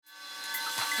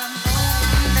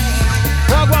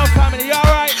Well, family, you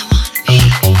alright?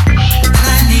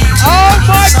 Oh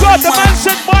my God, the man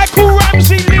said Michael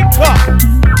Ramsey link up.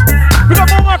 We got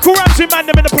more Michael Ramsey man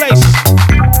them in the place.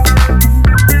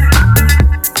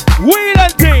 Wheel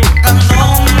and Dean.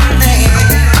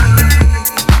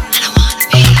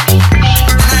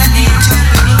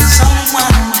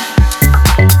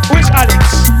 Which Alex?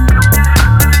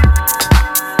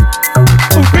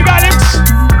 Oh, Big Alex?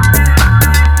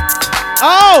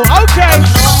 Oh, okay.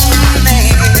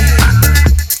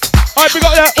 Alright, we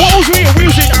got what was we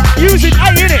using A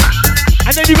in it,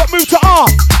 and then you got moved to R.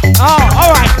 Oh,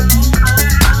 alright.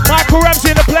 Michael Ramsey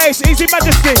in the place, Easy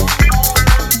Majesty.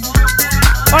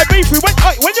 Alright, B3,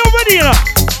 when you're ready, you know,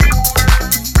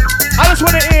 I just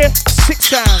want to hear 6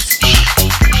 sounds.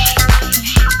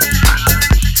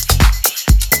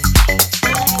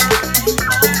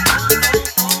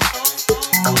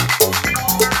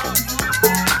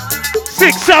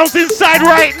 Six sounds inside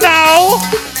right now.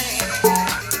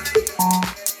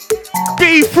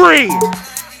 Be free.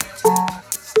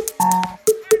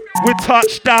 With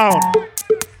touchdown.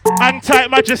 Hang tight,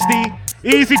 Majesty.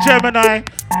 Easy Gemini.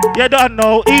 You don't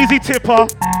know. Easy Tippa.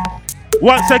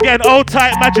 Once again, hold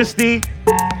tight, Majesty.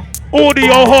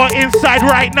 Audio hot inside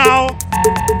right now.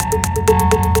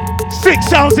 6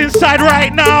 sounds inside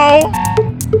right now.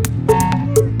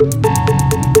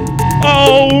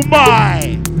 Oh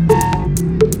my.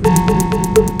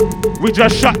 We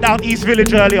just shut down East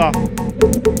Village earlier.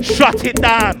 Shut it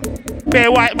down.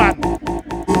 Bear white man.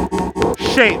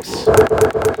 Shapes.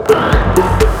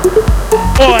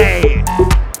 Oi.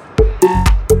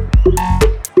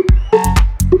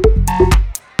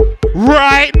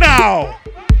 Right now.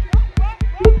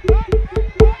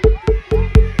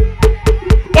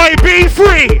 Oi, be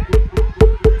free.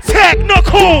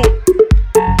 Technical.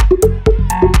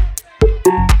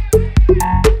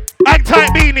 Hang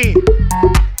tight, Beanie.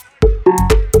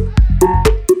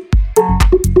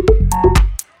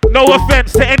 No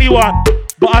offense to anyone,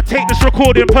 but I take this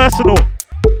recording personal.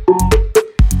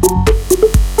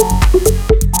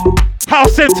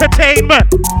 House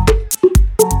entertainment.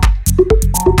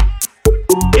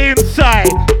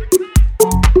 Inside.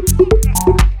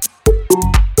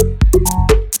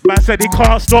 Man said he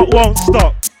can't stop, won't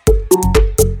stop.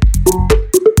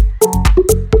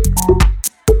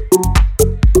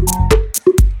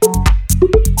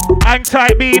 Hang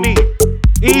tight, Beanie.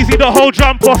 Easy the whole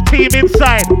jump off team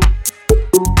inside.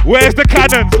 Where's the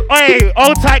cannons? Oi,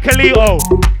 hold tight, Kalito.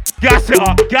 Gas it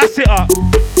up, gas it up.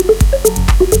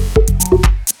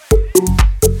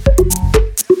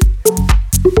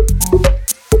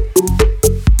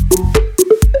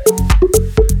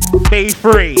 Be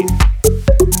free.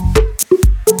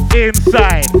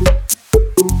 Inside.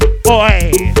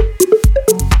 Oi.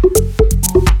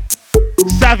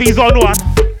 Savvy's on one.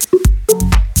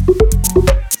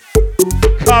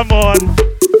 Come on.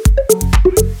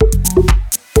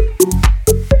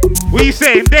 We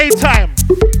saying daytime.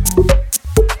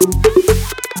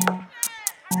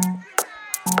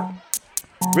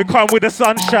 We come with the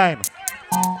sunshine.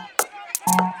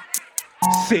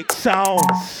 6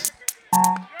 sounds.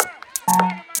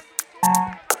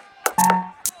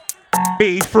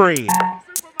 Be free.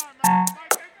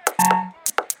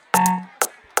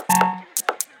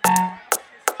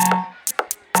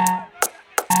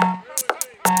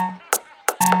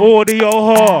 Audio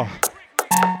whore.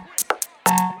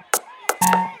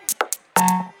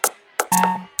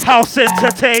 House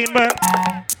entertainment.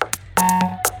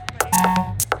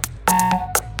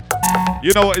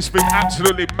 You know what? It's been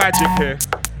absolutely magic here.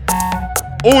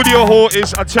 Audio whore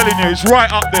is, I'm telling you, it's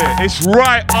right up there. It's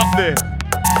right up there.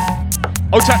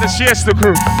 I'll take the Siesta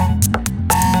crew.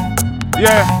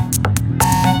 Yeah.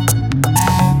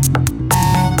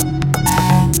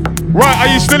 Right, are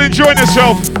you still enjoying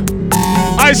yourself?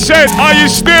 I said, are you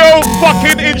still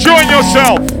fucking enjoying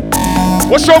yourself?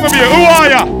 What's wrong with you? Who are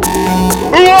ya?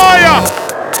 Who are ya?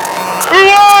 Who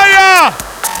are ya?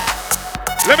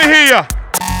 Let me hear ya.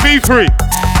 Be free.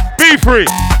 Be free.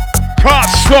 Can't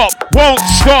stop. Won't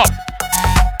stop.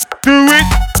 Do it.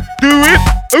 Do it.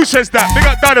 Who says that? Big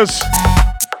up Dadders.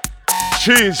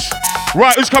 Cheers.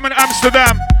 Right, who's coming to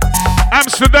Amsterdam?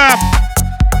 Amsterdam.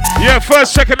 Yeah,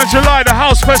 1st, 2nd of July, the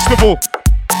House Festival.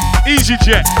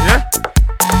 EasyJet, yeah?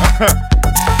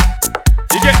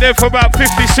 You get there for about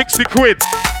 50, 60 quid.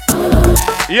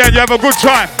 Yeah, you have a good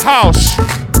time. House.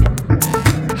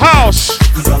 House.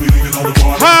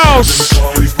 House.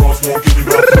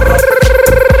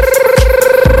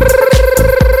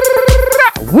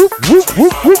 Whoop, whoop,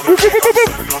 whoop, whoop, whoop, whoop,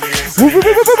 whoop, whoop,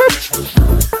 whoop, whoop, whoop.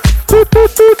 Do, do,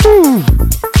 do, do.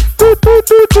 Do, do,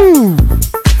 do, do.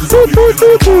 Do, do, do,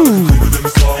 do.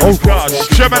 Oh gosh,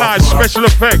 Gemini special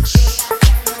effects.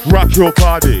 Rock your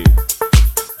body.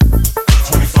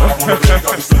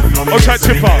 Okay,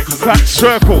 Tippa, back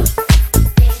circle.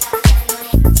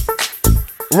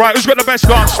 Right, who's got the best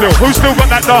dance still? Who's still got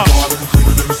that dance?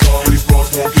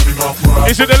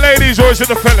 Is it the ladies or is it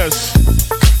the fellas?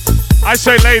 I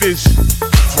say ladies.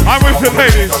 I'm with the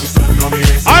ladies.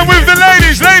 I'm with the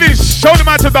ladies. Ladies, show them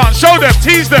how to dance. Show them,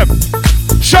 tease them.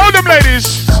 Show them,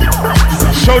 ladies.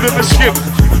 Show them the skip.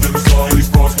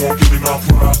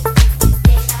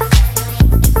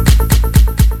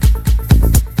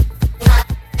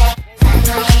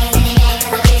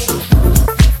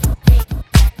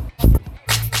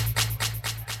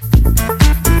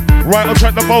 Right, I'll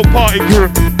check the boat party crew.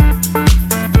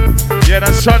 Yeah,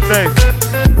 that's Sunday.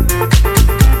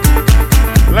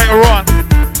 Later on,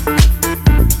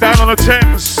 down on the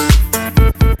Thames.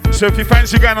 So if you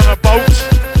fancy going on a boat,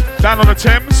 down on the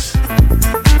Thames,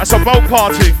 that's a boat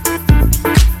party.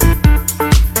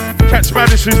 Cat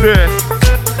Spanish is there.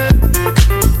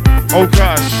 Oh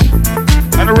gosh.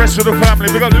 And the rest of the family.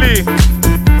 We got Lee.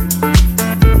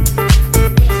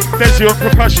 Desi on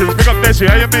percussions. Big up Desi.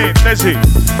 How you mean, Desi?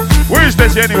 Where is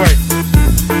Desi anyway?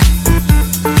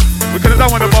 We could have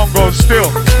done with the bongos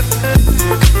still.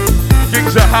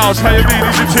 Gigs at house. How you mean?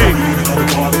 Easy T.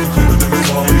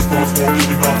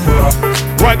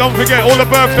 Right, don't forget all the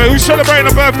birthday. Who's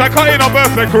celebrating a birthday? I can't hear no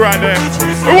birthday crew right there.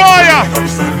 Who are ya?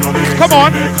 Come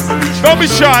on. Don't be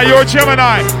shy. You're a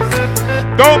Gemini.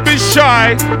 Don't be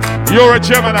shy. You're a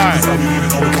Gemini.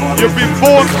 You've been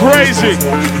born crazy.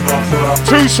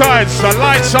 Two sides, a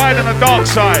light side and a dark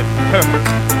side.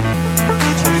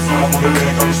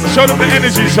 Show them the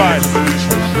energy side.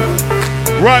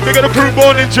 Right, we got a crew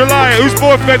born in July. Who's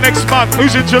birthday next month?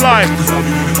 Who's in July?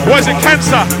 What is it,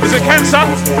 Cancer? Is it Cancer?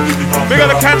 We got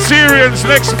the Cancerians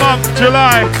next month,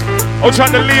 July. I'll try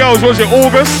the Leos, what is it,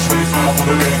 August?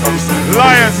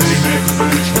 Lions.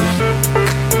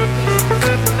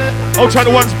 I'll try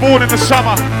the ones born in the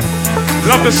summer.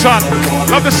 Love the sun.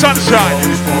 Love the sunshine.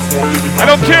 I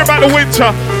don't care about the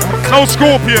winter. No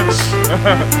Scorpions.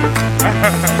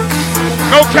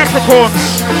 No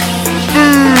Capricorns.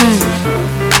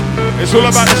 It's all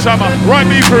about the summer. Right,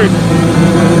 me crew.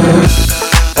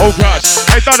 Oh gosh.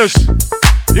 Hey Dudders,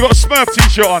 you got a Smurf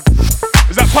t-shirt on.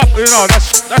 Is that Papa? No,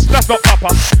 that's not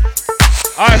Papa.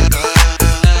 Alright.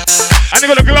 And you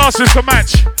got the glasses to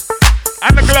match.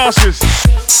 And the glasses.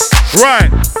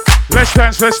 Right. Let's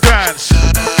dance, let's dance.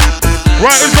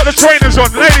 Right, who's got the trainers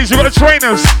on? Ladies, you got the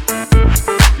trainers.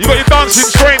 You got your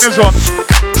dancing trainers on.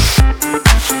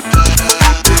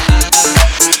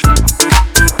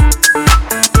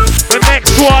 The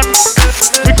next one,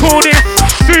 we call this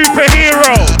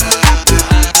Superhero.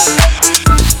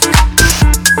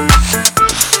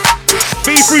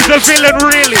 B3's a villain,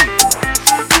 really.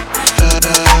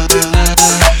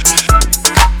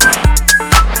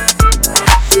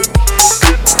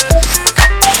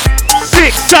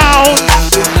 Sound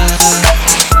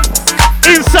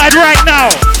inside right now.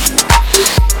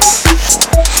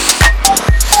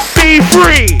 Be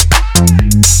free.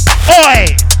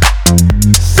 Oi.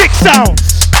 6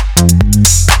 sounds.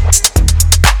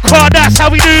 God, that's how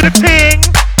we do the thing.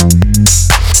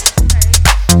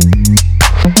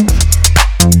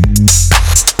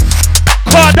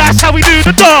 God, that's how we do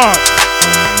the dance.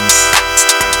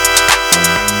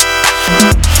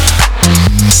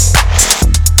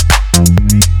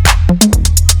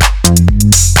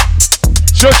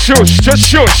 Just shush, just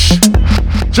shush.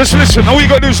 Just listen, all you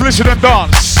gotta do is listen and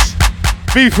dance.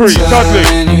 Be free, Dudley.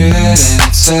 It's all in your head and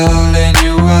it's all in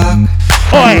your walk.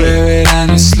 You wear it on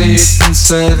your sleeve and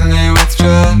suddenly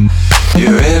withdraw.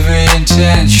 Your every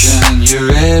intention, your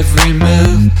every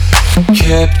move,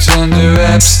 kept under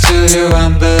wraps till you're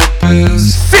on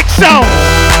booze. 6 sound.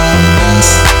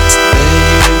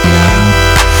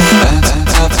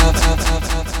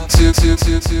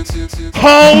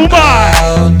 Oh my!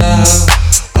 Oh no.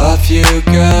 Off you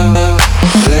go,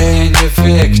 playing your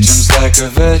victims like a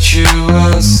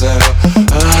virtuoso.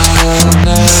 Oh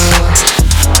no.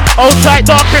 Hold tight,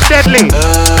 dark and deadly.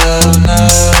 Oh no.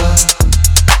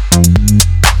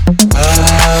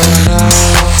 Oh no.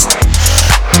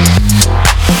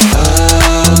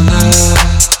 Oh no.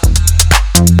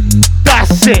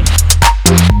 That's it.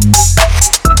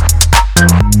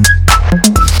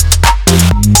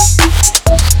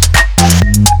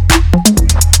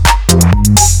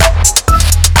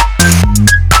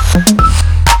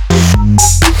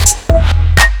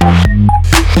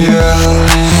 You're all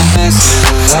in a mess,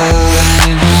 you're all in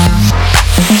and out.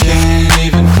 Can't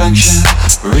even function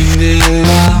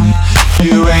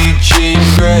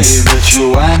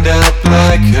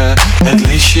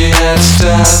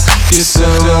hairstyle, you're so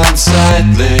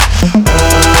unsightly.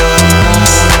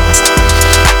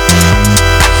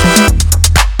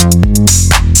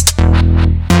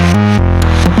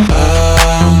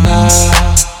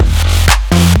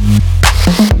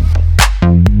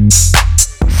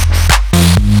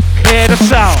 Hear the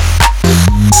sound.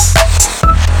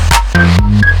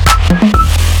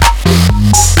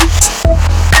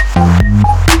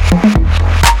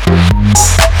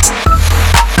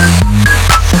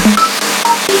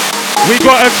 We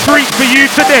got a treat for you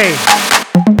today.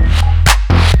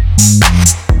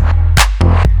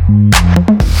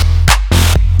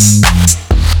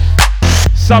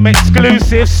 Some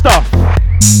exclusive stuff.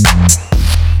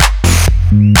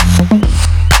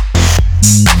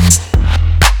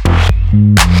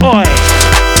 Oi.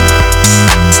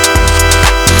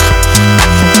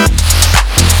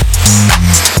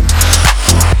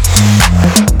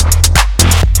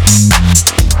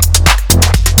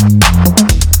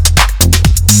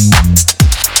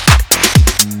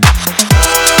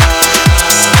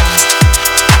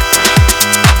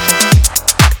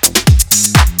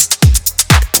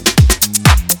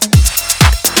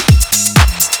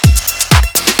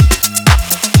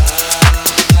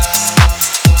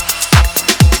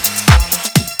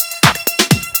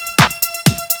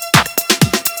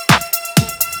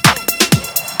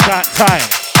 That time.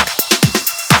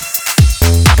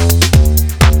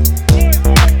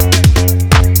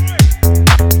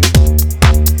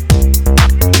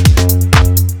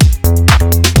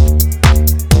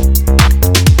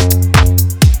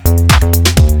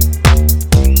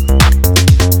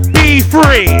 Be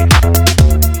free.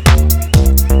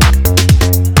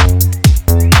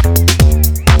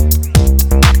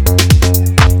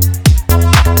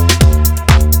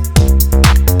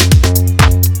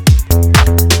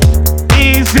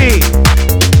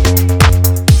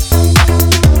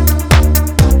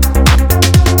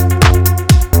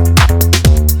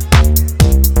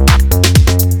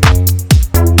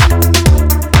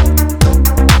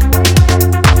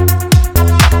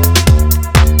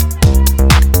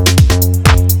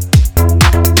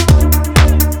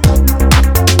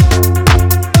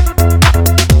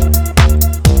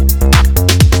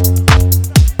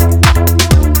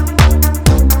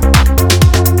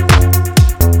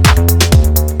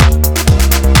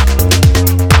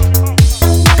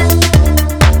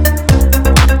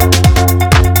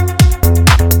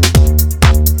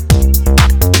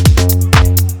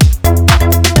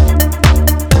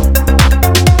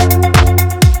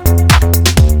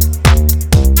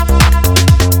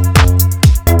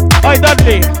 Hey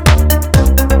Dudley,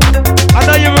 I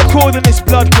know you're recording this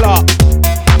blood clot.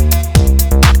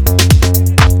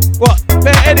 What?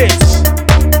 Better edits?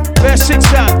 Better sit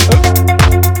down.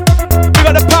 We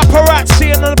got the paparazzi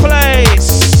in the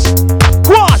place.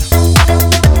 Go on!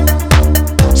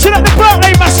 So that the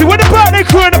birthday massive, we're the birthday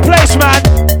crew in the place, man.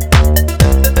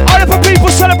 All the people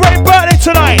celebrating birthday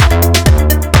tonight.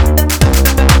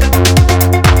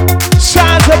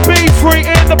 Sounds of B3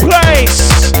 in the place.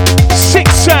 6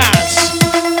 sounds.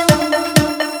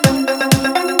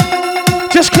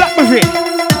 Just clap with it.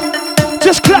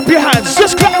 Just clap your hands.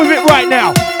 Just clap with it right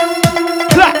now.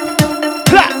 Clap,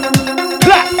 clap,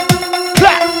 clap,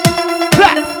 clap,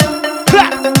 clap,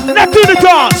 clap. Now do the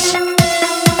dance.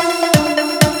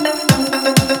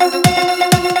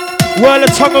 Whirl a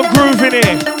tongue and groove in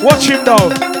here. Watch him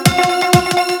though.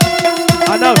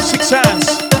 I know, 6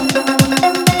 hands.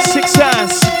 6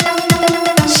 hands.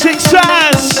 6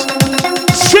 hands.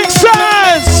 6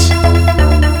 hands.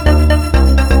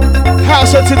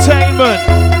 House entertainment.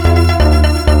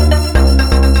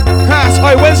 House.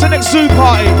 Hey, when's the next zoo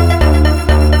party?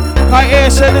 I hear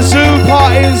said the zoo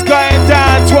party is going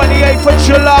down 28th of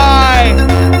July.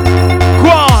 Go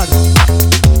on.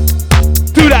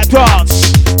 Do that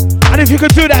dance. And if you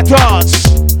could do that dance,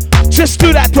 just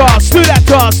do that dance, do that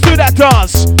dance, do that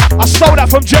dance. I stole that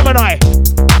from Gemini.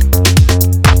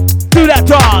 Do that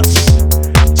dance.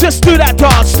 Just do that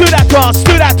dance, do that dance,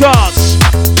 do that dance.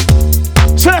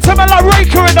 So let's have a like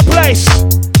Raker in the place.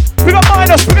 We got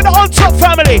Minos, we got the On Top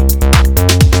family.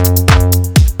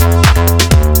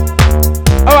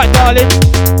 Alright, darling.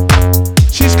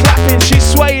 She's clapping, she's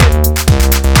swaying.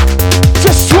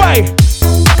 Just sway.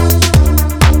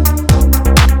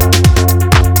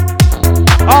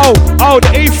 Oh, the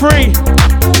E3.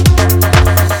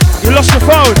 You lost your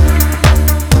phone.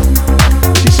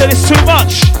 She said it's too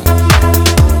much.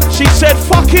 She said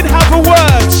fucking have her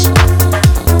words.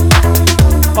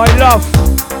 I love.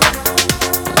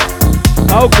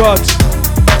 Oh God.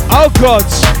 Oh God.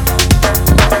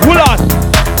 Hold on.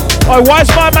 Oh, why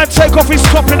does my man take off his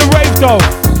top in the rave though?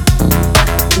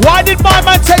 Why did my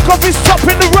man take off his top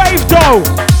in the rave though?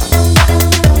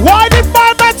 Why did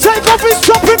my man take off his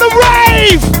top in the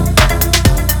rave?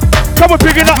 Come on,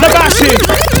 picking up the massive.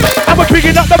 And we're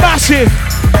picking up the massive.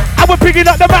 And we're picking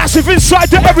up the massive inside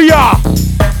the area.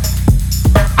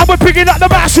 And we're picking up the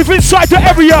massive inside the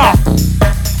area.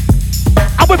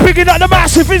 And we're picking up the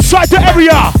massive inside the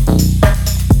area.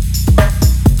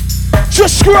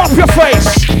 Just screw up your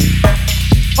face.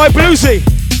 Oi, Bluesy.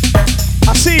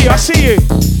 I see you, I see you.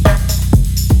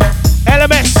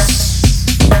 LMS.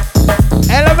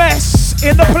 LMS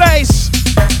in the place.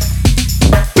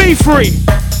 Be free.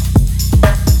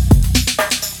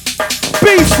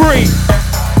 Be free.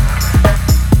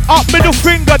 Up middle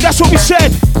finger, that's what we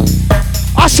said.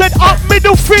 I said up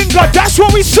middle finger, that's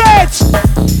what we said.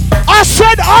 I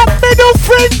said up middle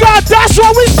finger, that's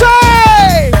what we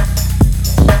say.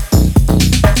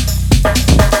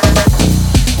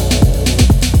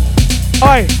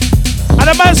 Oi, and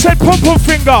the man said pum pum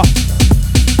finger.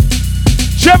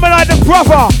 Gemini the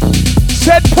brother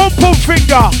said pum pum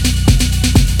finger.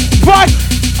 Right,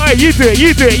 oi, you do it,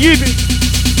 you do it, you do it.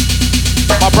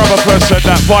 My brother first said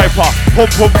that, Viper, pum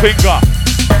pum finger.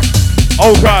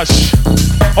 Oh gosh.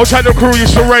 Outside the crew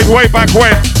used to raid way back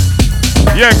when.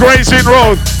 Yeah, Grazing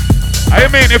Road. I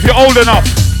mean, if you're old enough.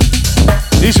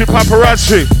 Easy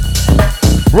paparazzi.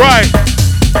 Right.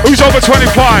 Who's over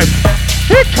 25?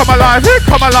 Here come alive, here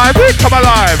come alive, here come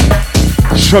alive.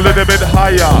 Show a little bit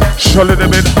higher, show a little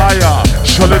bit higher,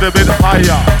 show a little bit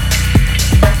higher.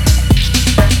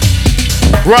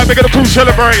 Right, we got the crew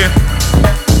celebrating.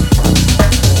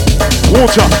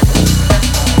 Water.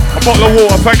 A bottle of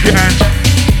water, thank you, Ange.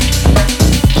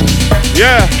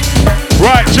 Yeah.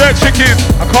 Right, jerk chicken.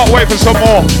 I can't wait for some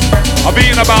more. I've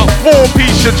eaten about 4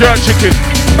 pieces of jerk chicken.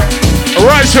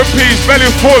 Rice and peas, belly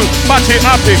full, matty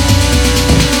happy.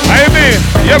 Amen.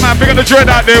 Yeah, man, big on the dread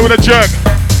out there with a jerk.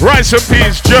 Rice and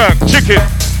peas, jerk, chicken.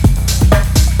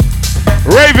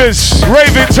 Ravers,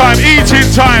 raving time, eating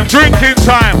time, drinking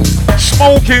time,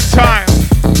 smoking time.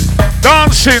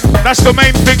 Dancing, that's the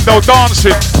main thing though,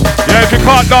 dancing. Yeah, if you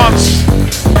can't dance,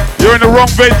 you're in the wrong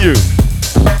venue.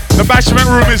 The bashment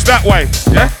room is that way,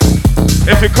 yeah?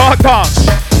 If you can't dance,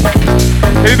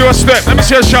 can you do a step? Let me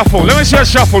see a shuffle, let me see a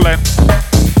shuffle then.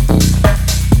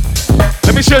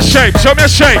 Let me see a shape, show me a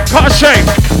shape, cut a shape.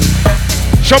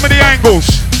 Show me the angles.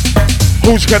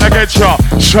 Who's gonna get ya?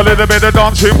 Show a little bit of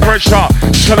dancing pressure.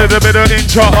 Show a little bit of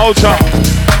inter ultra.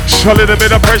 Show a little bit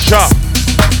of pressure.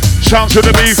 Sounds to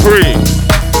the be free.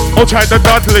 Outside the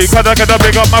Dudley, gotta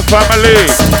big up my family.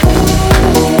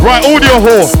 Right, audio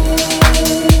whore.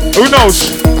 Who knows?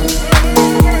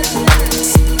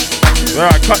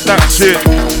 Right, cut that shit.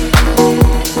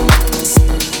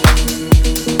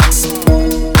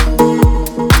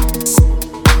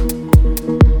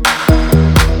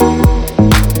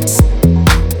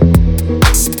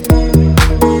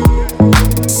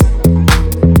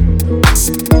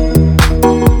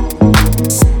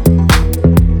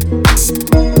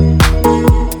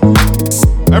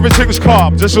 Everything's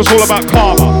calm. This is all about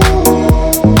karma.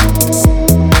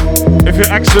 If you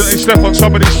accidentally step on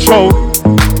somebody's toe,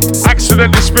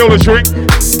 accidentally spill a drink,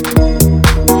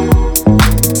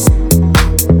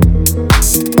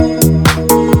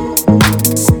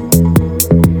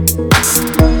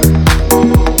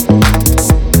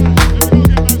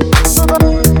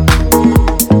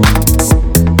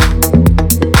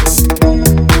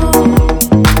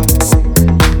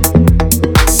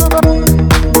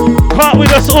 can't we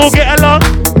just all get along?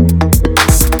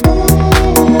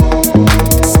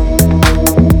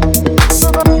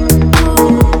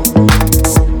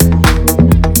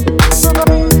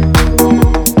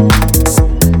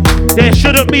 There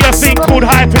shouldn't be a thing called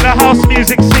hype in the house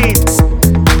music scene.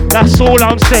 That's all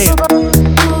I'm saying.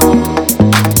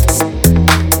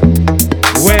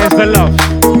 Where's the love?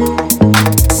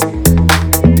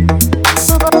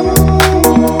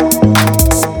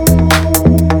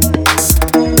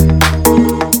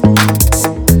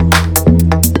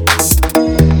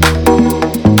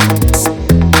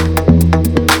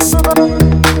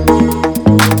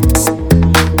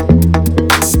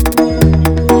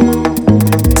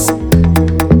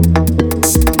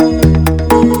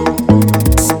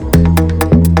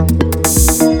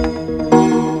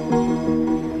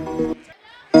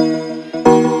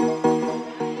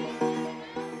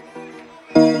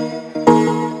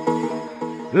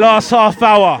 Last half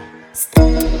hour.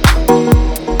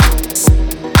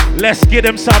 Let's give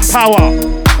them some power.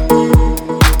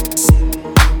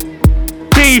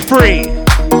 Be free.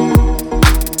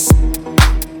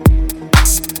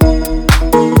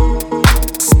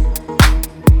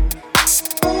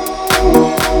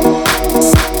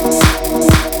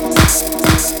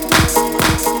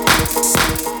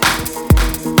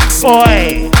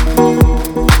 Oi.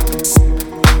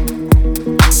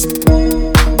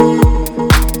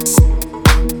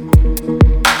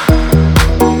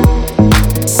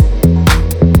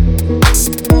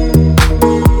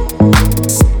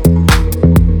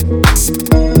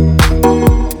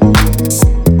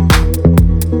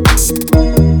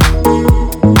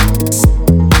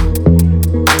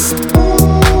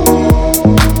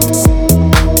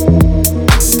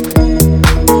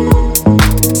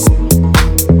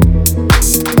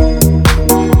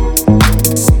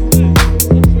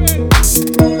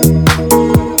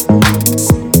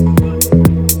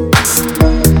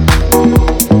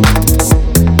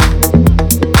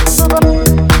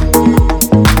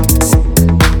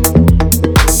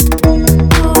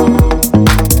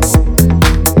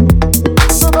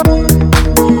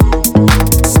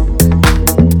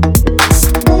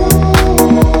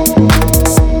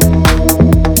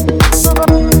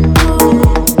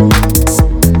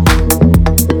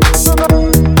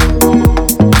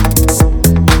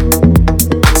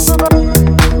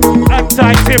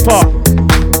 Tippa.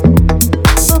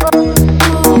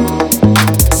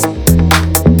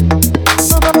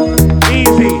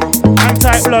 Easy,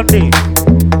 anti-blondie.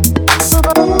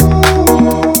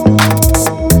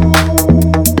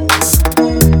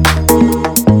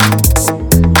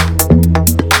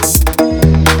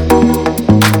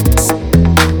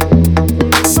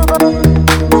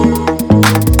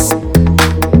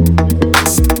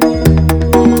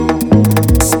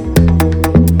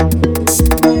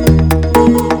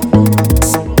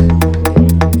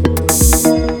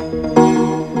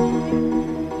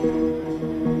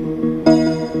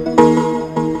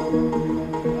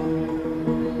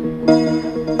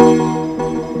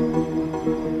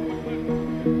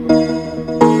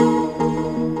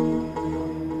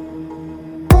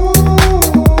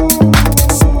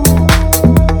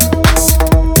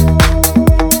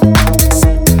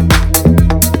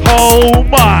 Oh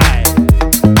my!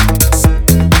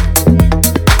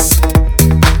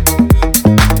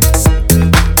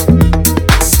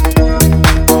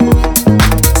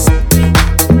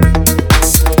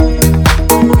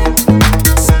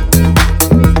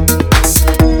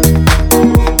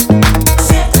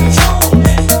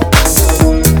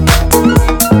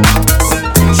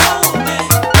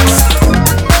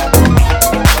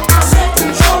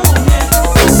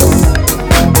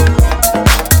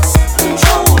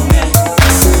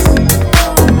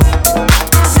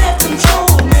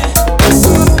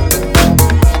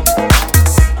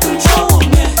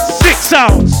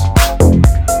 Sounds.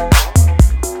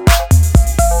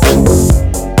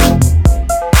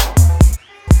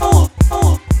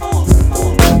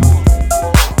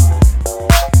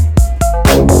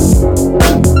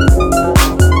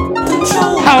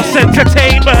 House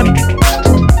entertainment.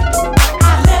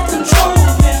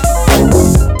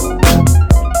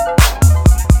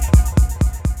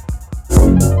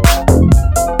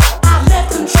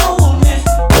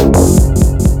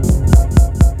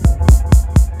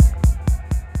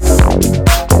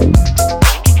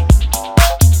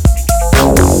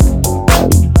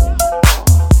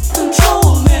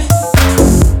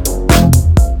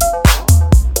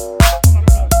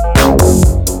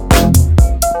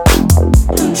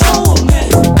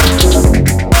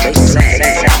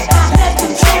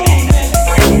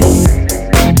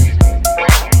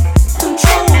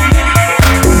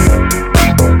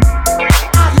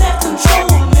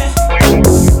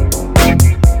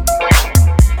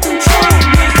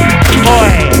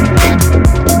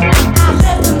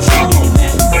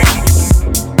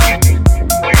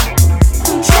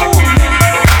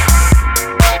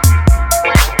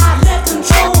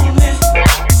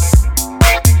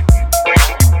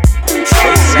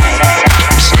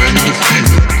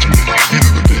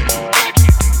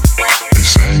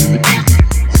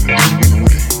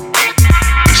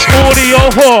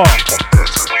 Whore.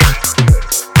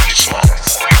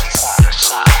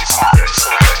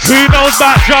 Who knows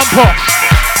about jump off?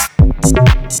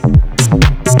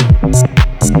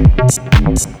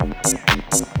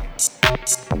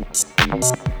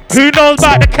 Who knows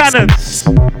about the cannons?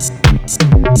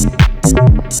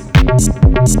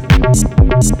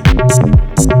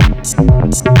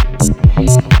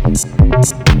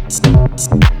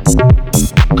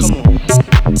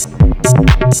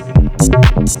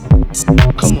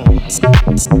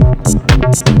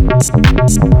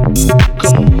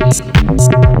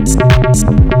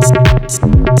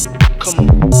 Come on. Come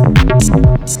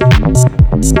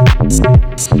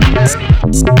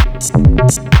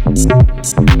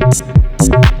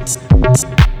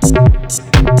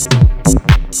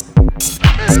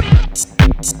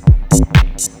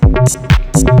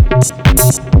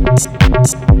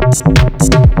on.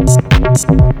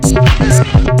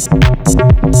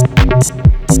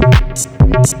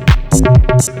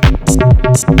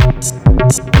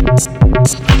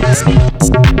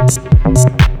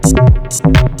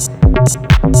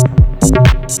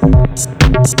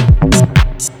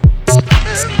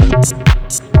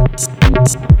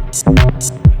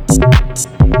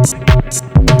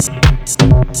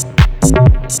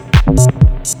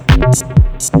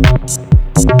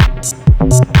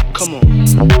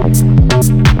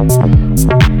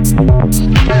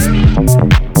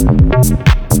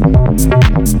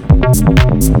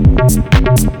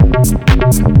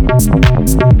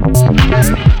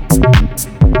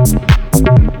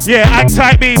 Yeah, hang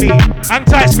tight, baby. Hang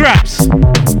tight, scraps.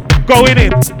 Going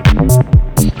in.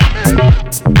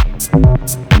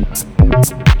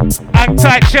 Hang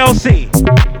tight, Chelsea.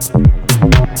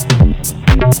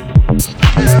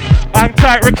 Hang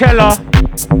tight, Raquella.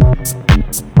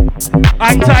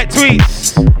 Hang tight,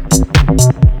 Tweets.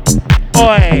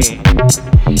 Oi.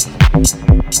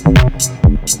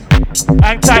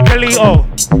 Hang tight, Kalito.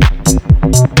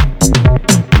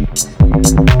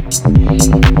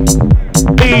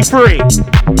 Be free.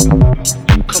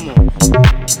 Come on.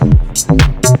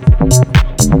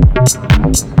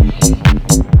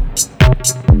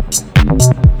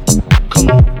 Come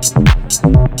on.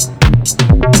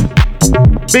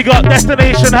 Big up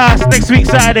Destination House next week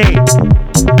Saturday.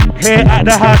 Here at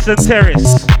the House and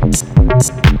Terrace.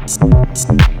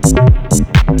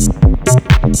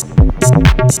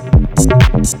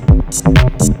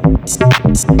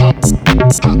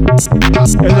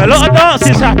 There's a lot of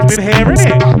dances happening here, isn't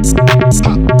it?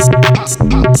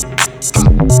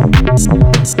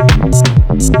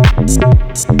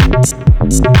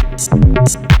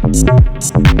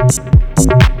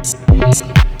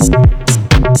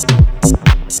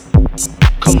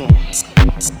 Come on.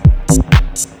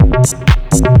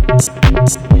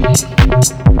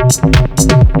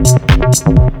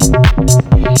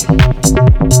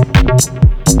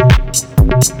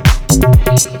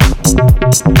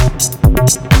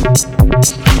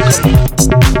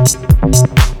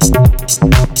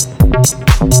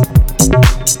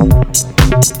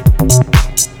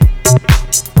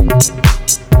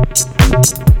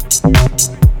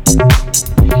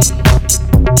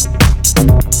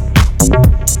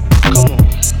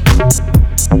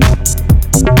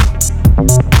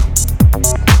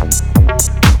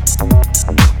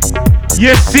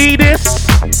 You see this?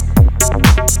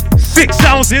 6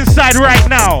 sounds inside right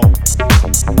now.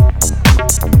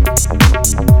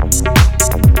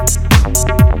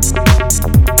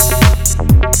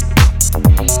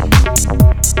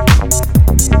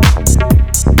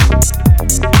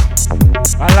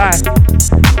 I like.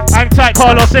 Hang tight,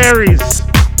 Carlos Aries.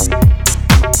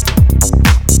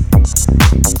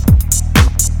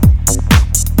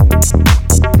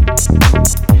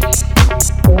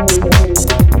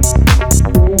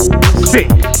 Sick.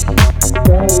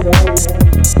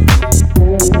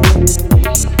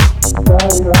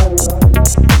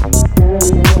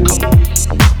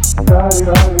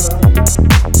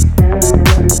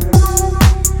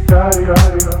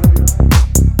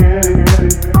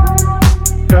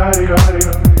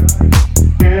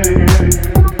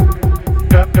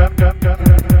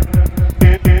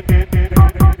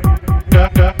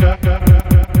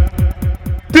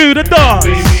 Do the dance.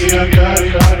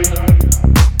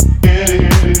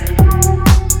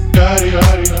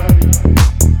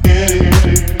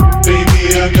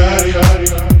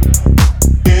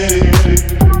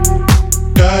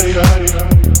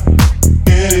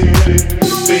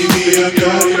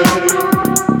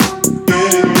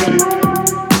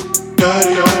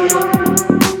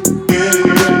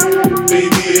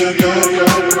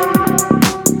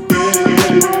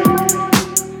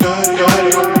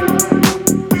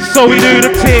 So we do the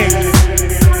thing.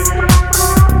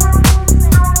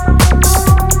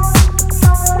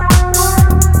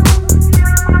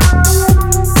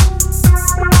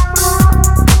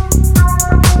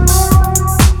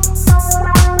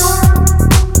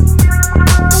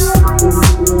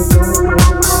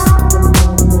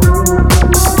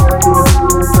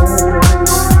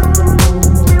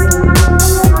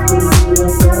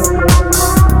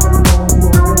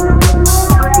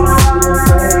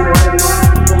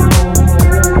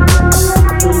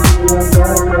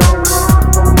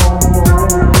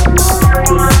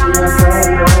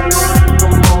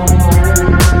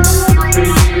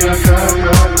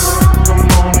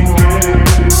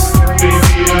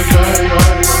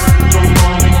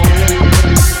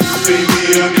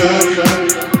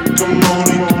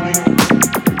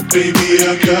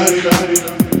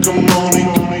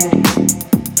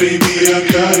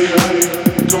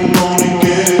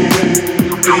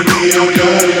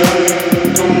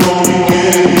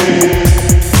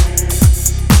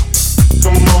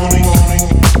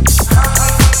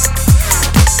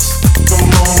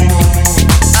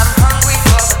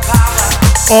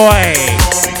 boy.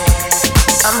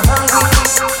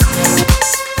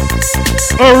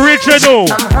 Original.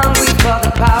 I'm hungry for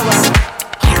the power.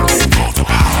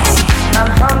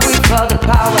 I'm hungry for the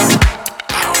power.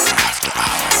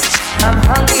 I'm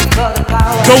hungry for the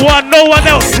power. The one no one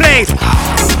else plays.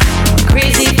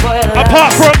 Crazy for your love.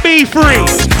 Apart from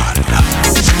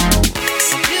B3.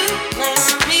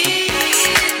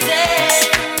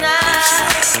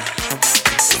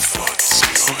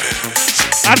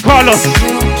 And Carlos.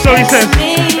 So he says,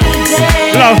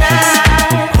 love.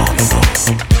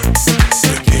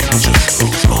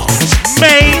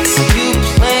 Mate.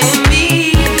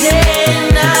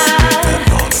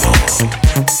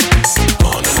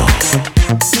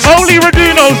 Only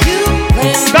Radunos.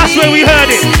 That's where we heard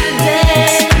it.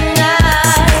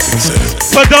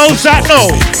 For those that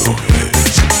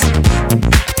know.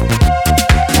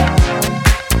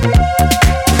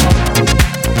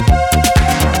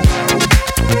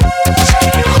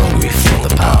 Hungry for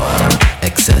the power,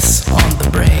 excess on the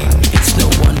brain. It's no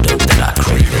wonder that I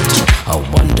crave it. A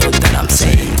wonder that I'm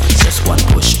sane. Just one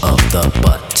push of the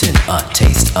button, a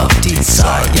taste of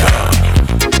desire.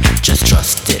 Just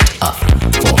trust it up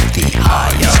for the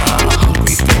higher.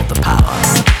 Hungry for the power,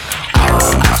 hour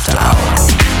after hour.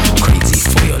 Crazy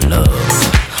for your love,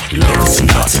 love's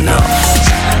not enough.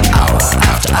 Hour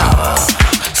after hour,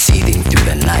 seething through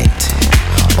the night.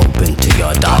 Open to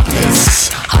your darkness,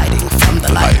 hiding from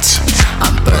the light.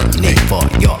 I'm burning for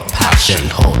your passion,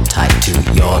 hold tight to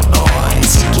your loins.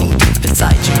 Seeking deep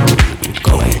inside you,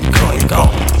 going, going,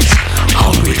 going.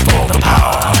 Hungry for the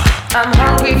power. I'm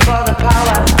hungry for the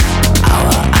power.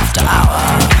 Hour after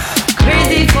hour.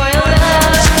 Crazy for your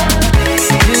love.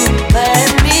 You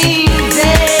let me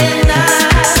deny.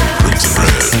 Crimson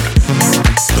red,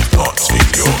 the thoughts in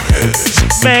your head.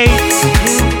 Mate.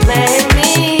 You let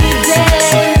me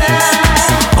deny.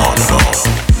 On and on,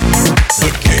 the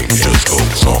king just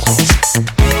goes on.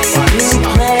 You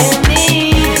let me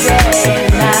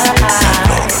deny.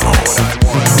 On and on,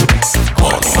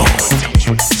 on and on.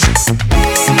 You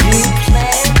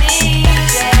let me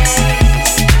deny.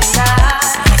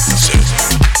 Says,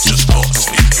 just thoughts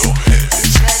in your head.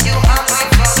 That you hungry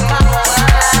for the power.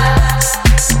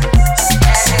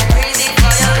 That you crazy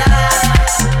for your love.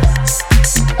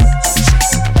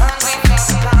 Hungry for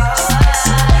the power.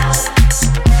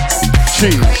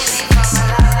 Cheese.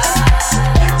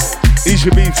 Easy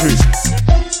B3.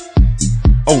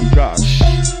 Oh gosh.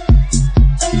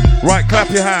 Right, clap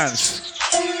your hands.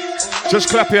 Just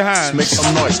clap your hands. Make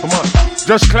some noise, come on.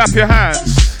 Just clap your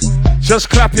hands. Just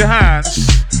clap your hands.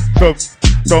 Dum,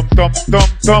 dum, dum, dum,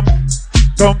 dum.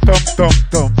 Dum, dum, dum,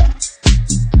 dum.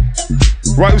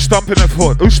 Right, who's stomping their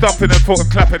foot? Who's stomping their foot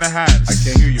and clapping their hands? I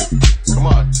can't hear you. Come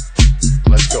on.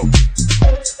 Let's go.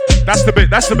 That's the bit,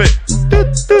 that's the bit.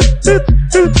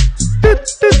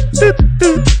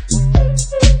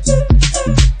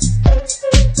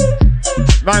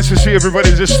 Nice to see everybody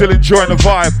just still enjoying the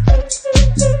vibe.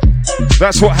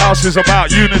 That's what house is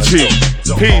about, unity,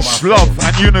 peace, love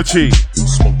and unity.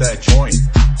 Smoke that joint.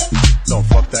 Don't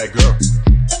fuck that girl.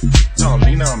 Don't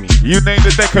lean on me. You name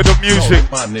the decade of music, Don't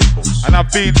lick my nipples. and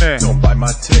I've been there, Don't bite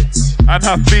my tits. and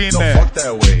I've been Don't there. fuck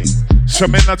that way.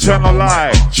 Some internal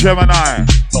lie, Gemini.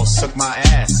 Don't suck my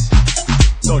ass.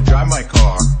 Don't drive my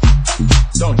car.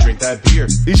 Don't drink that beer.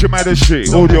 Each your majesty,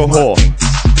 audio whore.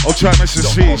 Oh, check Mr.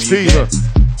 C, Steven.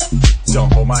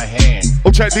 Don't hold my hand.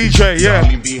 Oh, check DJ, yeah.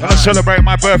 And I celebrate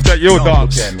my birthday, your Don't look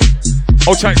dance. at me.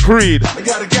 Oh, check Creed, I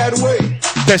gotta get away.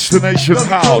 Destination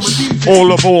House,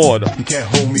 all aboard. You can't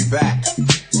hold me back.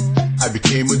 I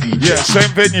became a DJ. Yeah, same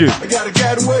venue, I gotta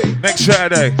get away. next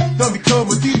Saturday. Don't become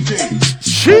a DJ.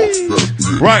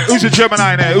 Sheesh. Right, who's a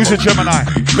Gemini in there? Who's a Gemini?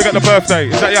 Look at the birthday.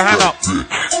 Is that your hand up?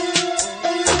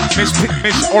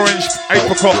 Miss Orange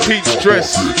Apricot Peach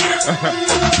dress.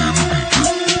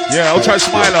 Yeah, I'll try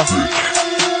Smiler.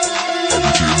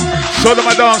 Show them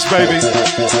my dance, baby.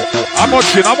 I'm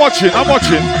watching.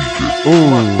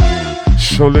 Ooh.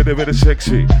 Show a little bit of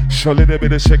sexy. Show a little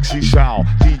bit of sexy sound.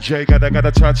 DJ got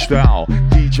a touchdown.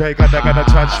 DJ got a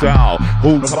touchdown.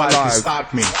 Ooh, come Nobody can alive.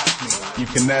 stop me. You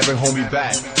can never hold me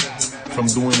back from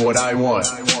doing what I want.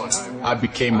 I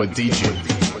became a DJ.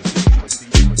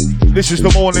 This is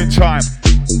the morning time.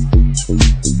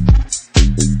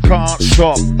 Can't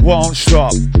stop, won't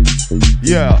stop.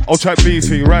 Yeah, I'll type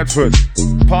Beefy, Radford.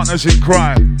 Partners in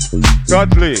crime.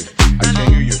 Dudley. I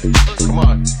can't hear you. Come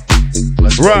on.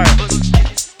 Let's go. Right.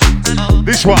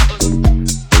 This one.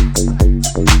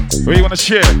 Where you want to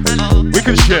share? We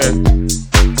can share.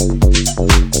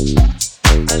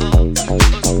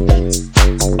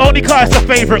 Only car is the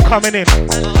favorite coming in.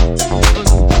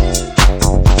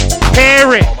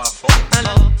 Hear it. On my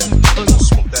phone.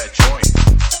 Smoke that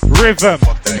Rhythm.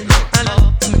 Fuck that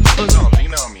girl. Don't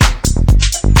lean on me.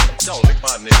 Don't lick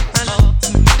my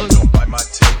nipples. Don't bite my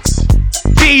tits.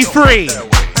 D3. That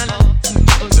way.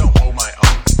 Don't hold my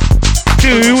arm.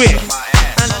 Do Don't it. suck my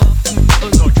ass.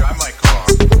 Don't drive my car.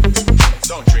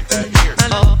 Don't drink that beer.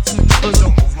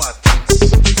 Don't move my things.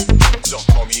 Don't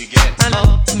call me again.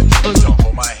 Don't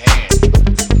hold my hand.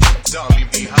 Don't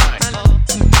leave behind.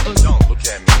 Don't look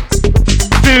at me.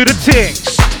 Do the thing.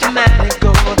 Systematic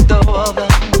over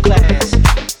class.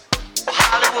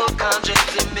 Hollywood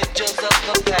conjures images of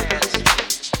the past.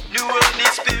 New worldly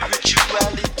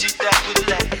spirituality that will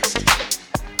last.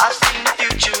 I've seen the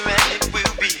future and it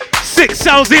will be. 6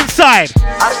 sounds inside.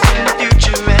 I've seen the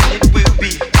future and it will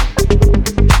be.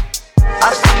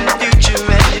 I've seen the future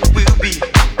and it will be.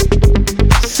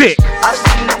 Sick. I've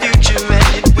seen the future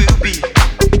and it will be.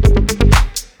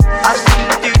 I've seen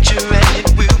the future and it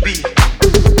will be.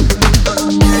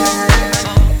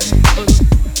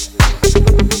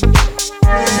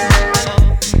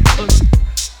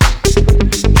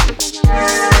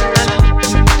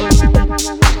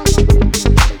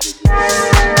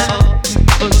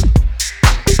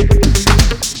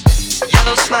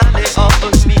 Yellow smiley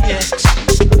offers me X.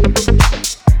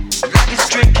 Like it's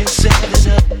drinking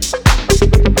 7-Up.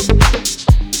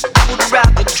 I would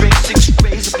rather drink 6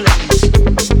 razor blades.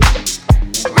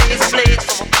 Razor blades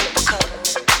from a paper cup.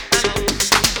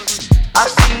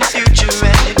 I've seen the future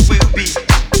and it will be.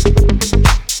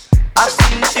 I've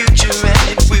seen the future and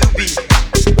it will be.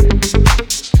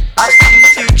 I've seen the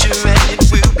future and it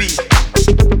will be.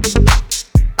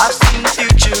 I've seen the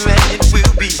future and it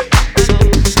will be.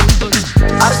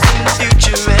 I've seen the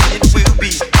future and it will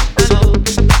be.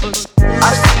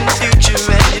 I've seen the future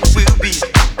and it will be.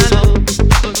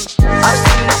 I've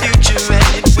seen the future and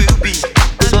it will be.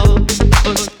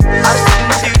 I've seen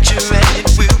the future and it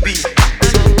will be.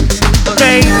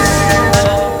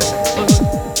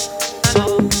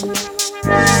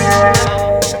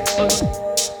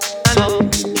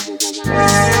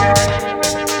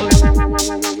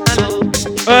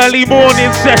 Early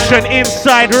morning session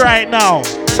inside right now.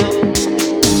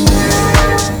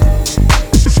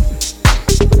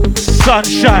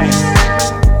 Sunshine.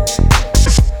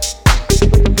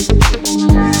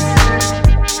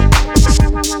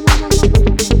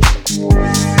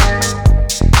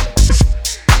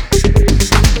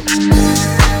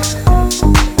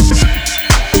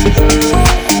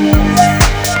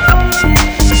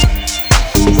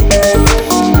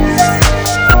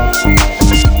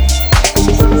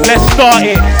 Let's start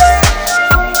it.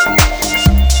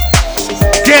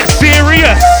 Get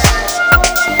serious.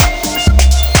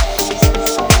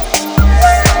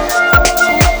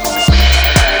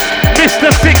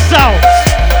 Mr. Six Sounds.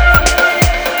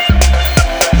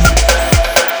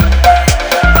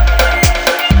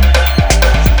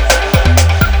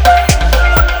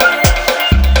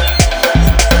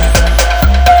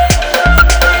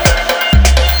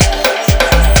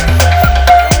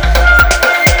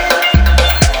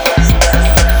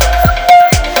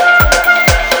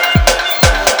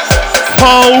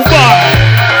 Over.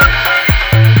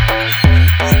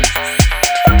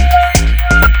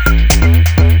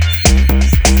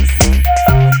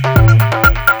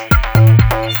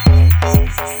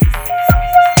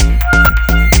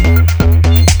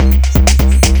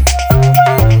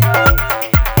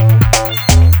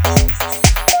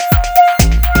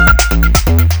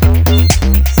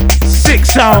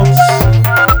 Six sounds.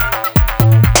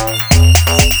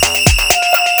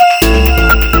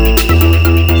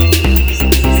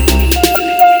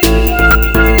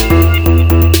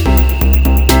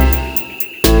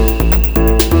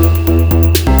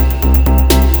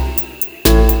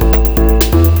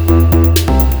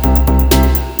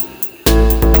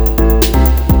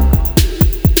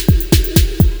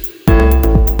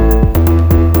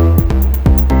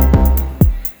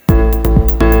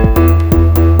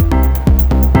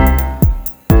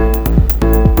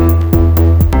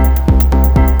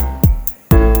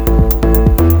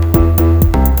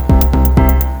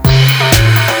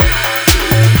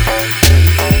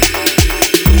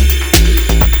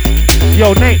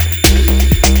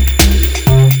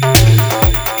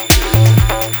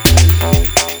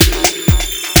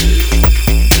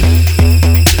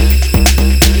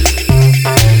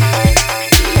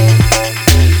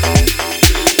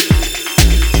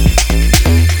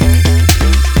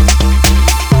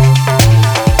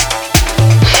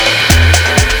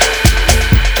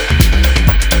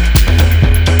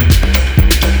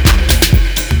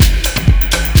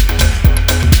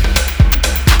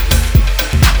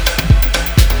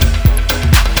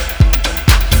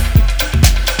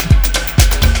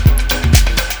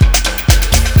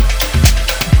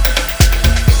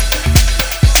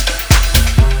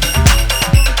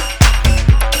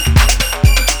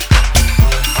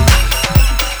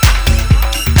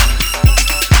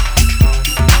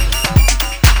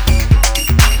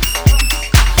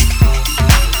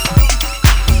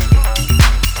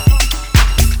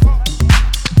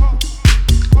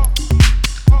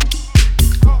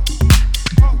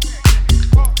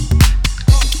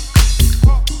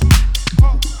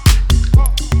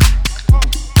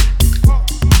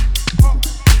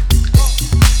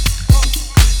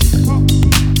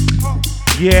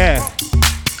 Yeah.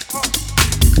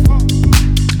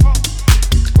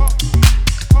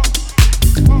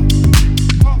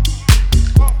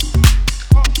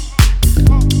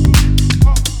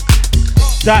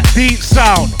 That deep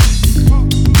sound.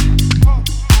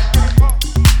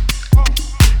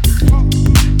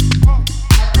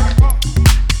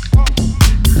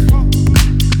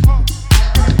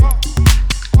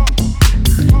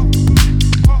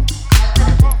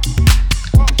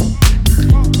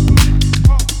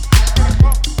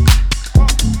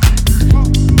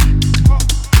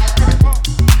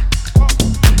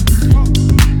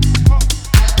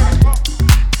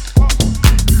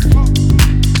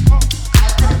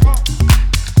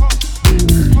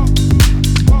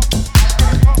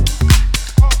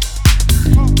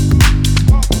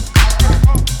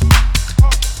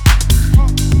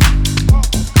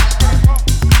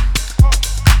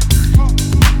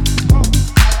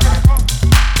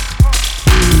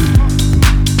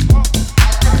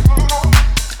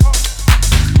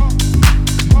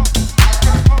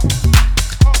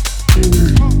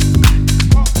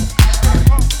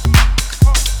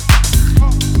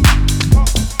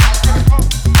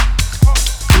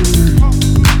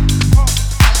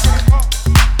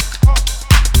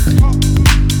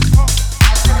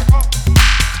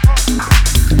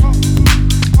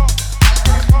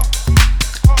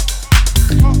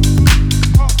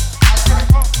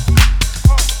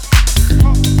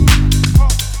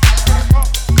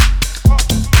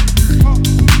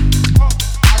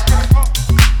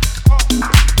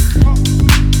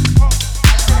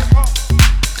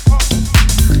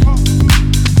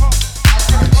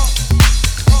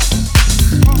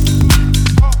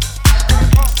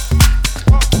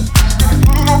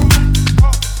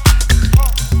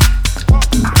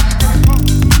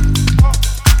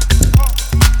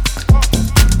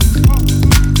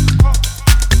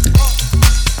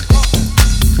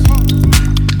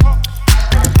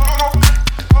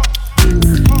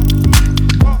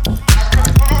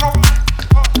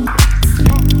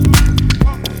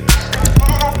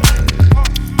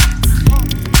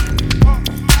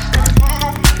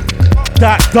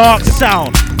 That dark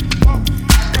sound.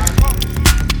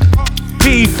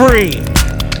 Be free.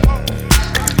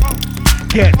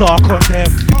 Get dark on them.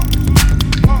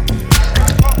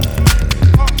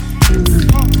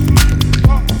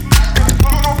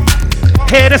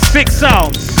 Hear the sick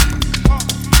sounds.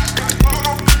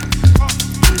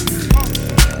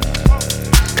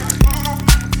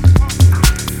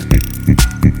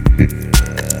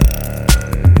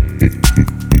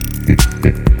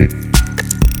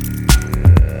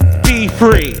 Be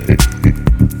free.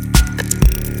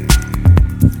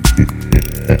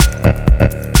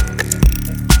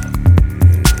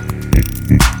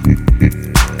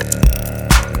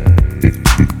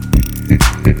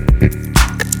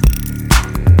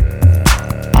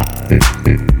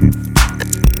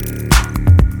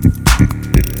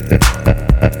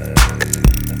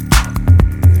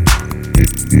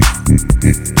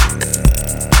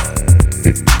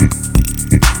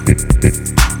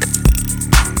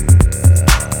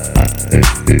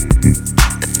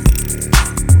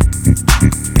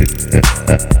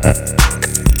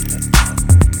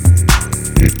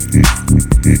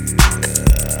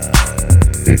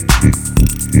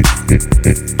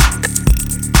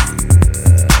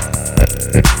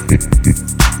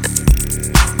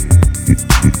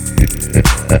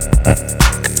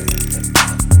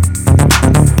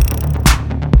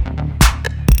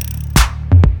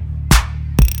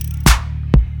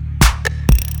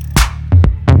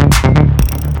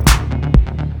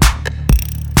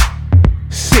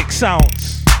 Sick sounds.